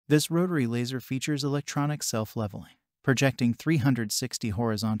This rotary laser features electronic self-leveling, projecting 360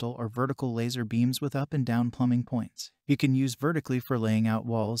 horizontal or vertical laser beams with up and down plumbing points. You can use vertically for laying out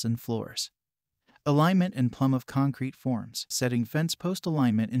walls and floors. Alignment and plumb of concrete forms, setting fence post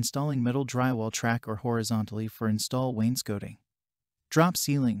alignment, installing metal drywall track, or horizontally for install wainscoting, drop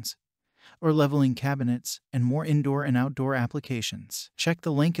ceilings, or leveling cabinets, and more indoor and outdoor applications. Check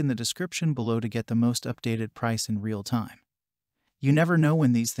the link in the description below to get the most updated price in real time. You never know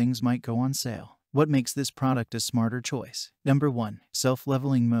when these things might go on sale. What makes this product a smarter choice? Number 1.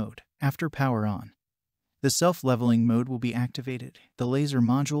 Self-leveling mode. After power on, the self-leveling mode will be activated. The laser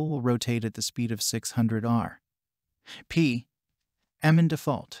module will rotate at the speed of 600 rpm. In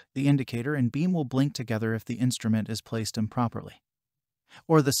default, the indicator and beam will blink together if the instrument is placed improperly,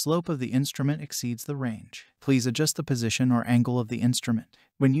 or the slope of the instrument exceeds the range. Please adjust the position or angle of the instrument.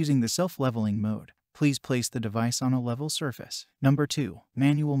 When using the self-leveling mode, please place the device on a level surface. Number 2.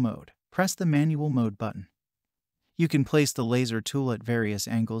 Manual mode. Press the manual mode button. You can place the laser tool at various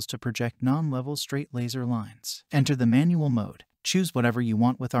angles to project non-level straight laser lines. Enter the manual mode. Choose whatever you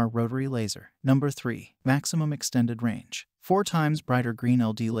want with our rotary laser. Number 3. Maximum extended range. 4 times brighter green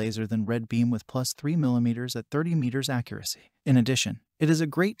LD laser than red beam with plus 3 mm at 30 meters accuracy. In addition, it is a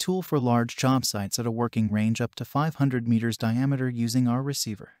great tool for large job sites at a working range up to 500 meters diameter using our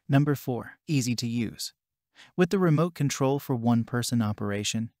receiver. Number 4. Easy to use. With the remote control for one-person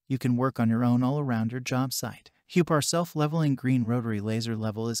operation, you can work on your own all around your job site. Huepar self-leveling green rotary laser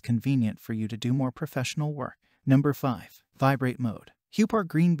level is convenient for you to do more professional work. Number 5. Vibrate mode. Huepar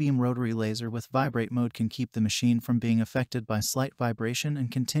green beam rotary laser with vibrate mode can keep the machine from being affected by slight vibration and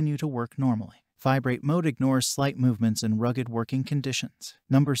continue to work normally. Vibrate mode ignores slight movements in rugged working conditions.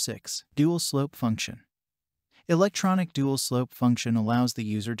 Number 6. Dual slope function. Electronic dual slope function allows the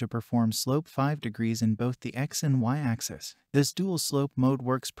user to perform slope 5 degrees in both the X and Y axis. This dual slope mode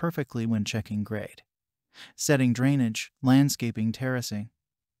works perfectly when checking grade, setting drainage, landscaping, terracing,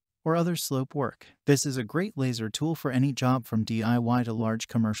 or other slope work. This is a great laser tool for any job from DIY to large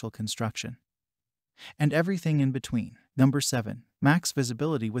commercial construction, and everything in between. Number 7. Max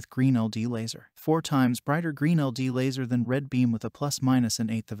visibility with green LD laser. 4 times brighter green LD laser than red beam with a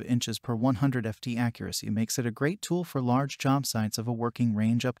 ±1/8 of inches per 100 ft accuracy makes it a great tool for large job sites of a working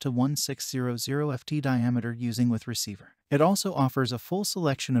range up to 1600 ft diameter using with receiver. It also offers a full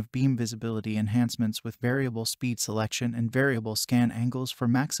selection of beam visibility enhancements with variable speed selection and variable scan angles for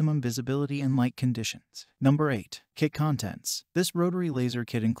maximum visibility in light conditions. Number 8. Kit contents. This rotary laser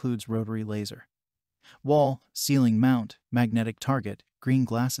kit includes rotary laser, wall, ceiling mount, magnetic target, green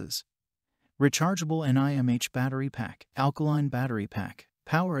glasses, rechargeable NIMH battery pack, alkaline battery pack,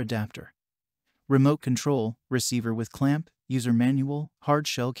 power adapter, remote control, receiver with clamp, user manual, hard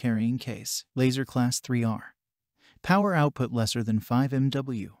shell carrying case, laser class 3R, power output lesser than 5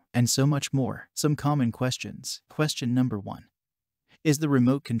 MW, and so much more. Some common questions. Question number 1. Is the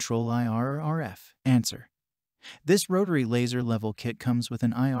remote control IR or RF? Answer. This rotary laser level kit comes with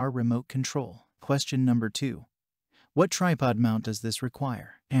an IR remote control. Question number 2. What tripod mount does this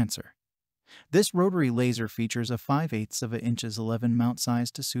require? Answer. This rotary laser features a 5/8 inches 11 mount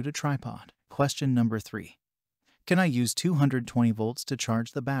size to suit a tripod. Question number 3. Can I use 220 volts to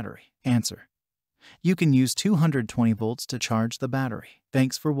charge the battery? Answer. You can use 220 volts to charge the battery.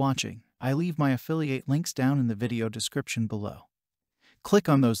 Thanks for watching. I leave my affiliate links down in the video description below. Click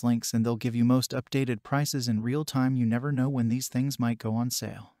on those links and they'll give you most updated prices in real time. You never know when these things might go on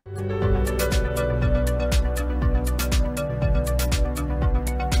sale.